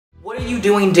What are you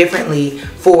doing differently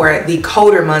for the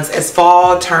colder months as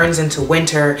fall turns into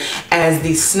winter, as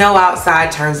the snow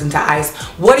outside turns into ice?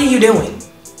 What are you doing?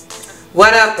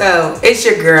 What up though? It's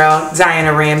your girl,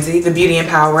 Diana Ramsey, the beauty and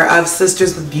power of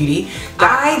Sisters with Beauty.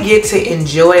 I get to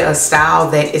enjoy a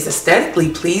style that is aesthetically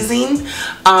pleasing,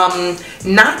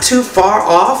 not too far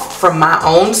off from my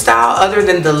own style other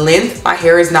than the length. My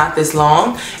hair is not this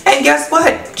long. And guess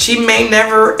what? She may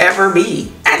never ever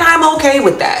be. And I'm okay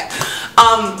with that.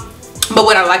 But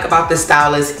what I like about this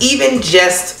style is even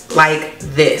just like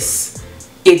this,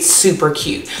 it's super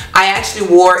cute. I actually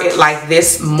wore it like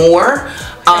this more.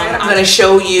 I'm going to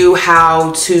show you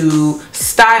how to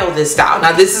style this style.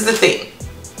 Now this is the thing.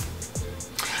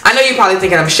 I know you're probably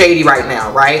thinking I'm shady right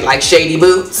now, right? Like shady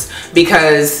boots,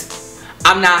 because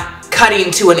I'm not cutting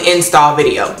to an install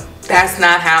video. That's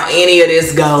not how any of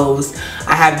this goes.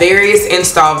 I have various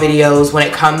install videos when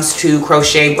it comes to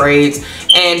crochet braids,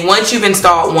 and once you've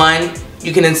installed one,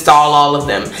 you can install all of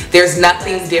them. There's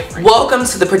nothing different. Welcome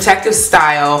to the protective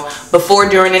style before,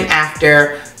 during, and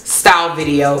after style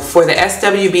video for the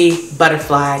SWB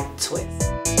butterfly twist.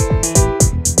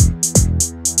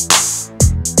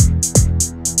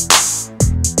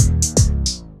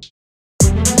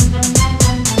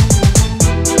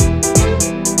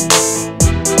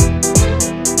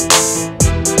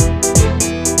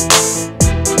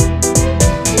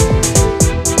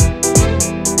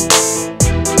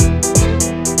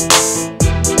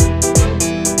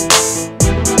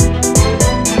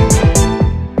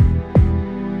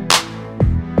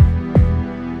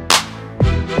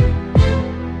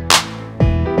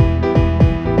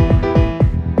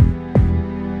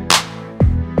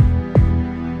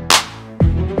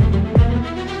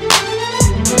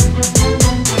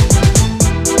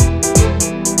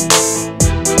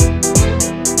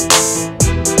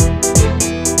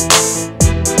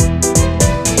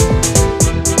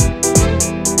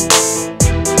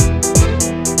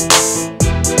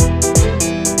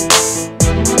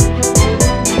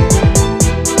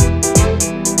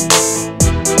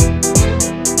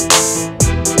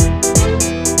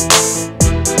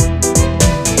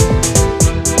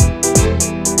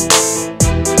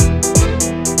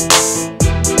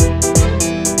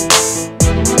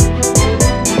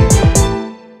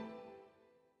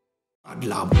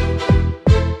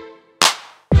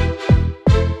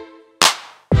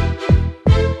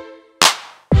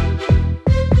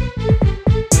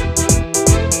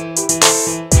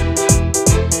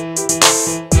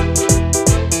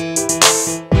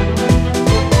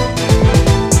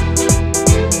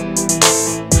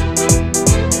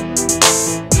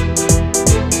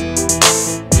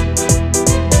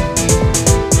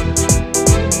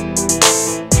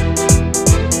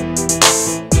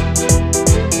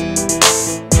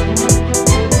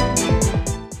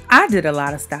 I did a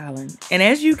lot of styling, and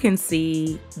as you can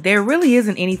see, there really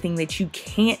isn't anything that you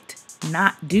can't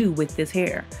not do with this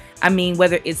hair. I mean,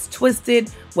 whether it's twisted,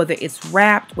 whether it's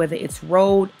wrapped, whether it's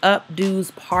rolled,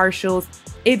 updos, partials,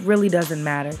 it really doesn't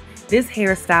matter. This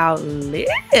hairstyle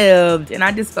lived, and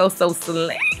I just felt so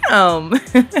slim.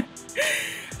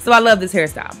 So I love this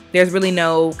hairstyle. There's really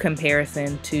no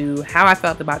comparison to how I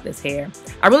felt about this hair.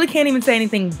 I really can't even say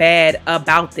anything bad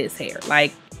about this hair.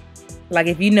 Like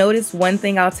if you notice, one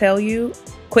thing I'll tell you,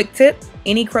 quick tip,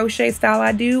 any crochet style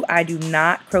I do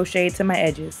not crochet to my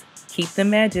edges. Keep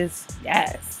them edges,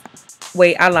 yes.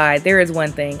 Wait, I lied, there is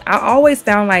one thing. I always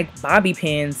found like bobby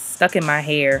pins stuck in my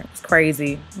hair. It's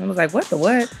crazy. I was like, what the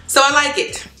what? So I like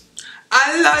it.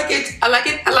 I like it. I like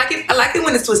it. I like it. I like it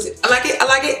when it's twisted. I like it. I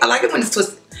like it. I like it when it's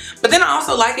twisted. But then I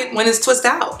also like it when it's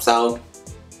twisted out. So,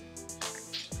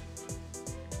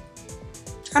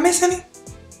 I miss any?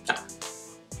 No.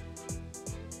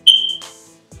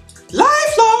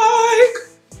 Lifelike.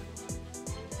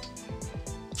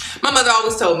 My mother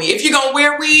always told me, if you're gonna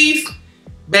wear weave,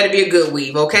 better be a good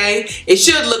weave, okay? It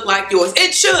should look like yours.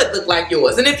 It should look like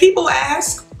yours. And if people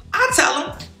ask, I tell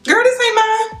them, girl, this ain't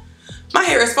mine. My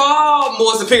hair is far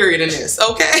more superior than this,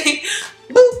 okay?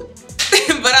 Boop.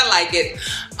 But I like it.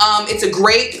 It's a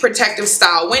great protective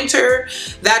style winter.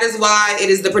 That is why it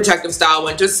is the protective style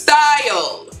winter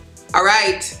style. All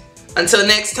right. Until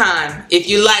next time, if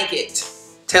you like it,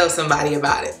 tell somebody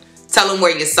about it. Tell them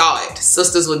where you saw it.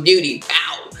 Sisters with Beauty.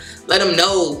 Ow. Let them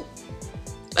know.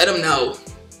 Let them know.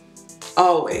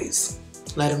 Always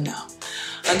let them know.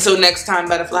 Until next time,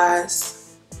 butterflies.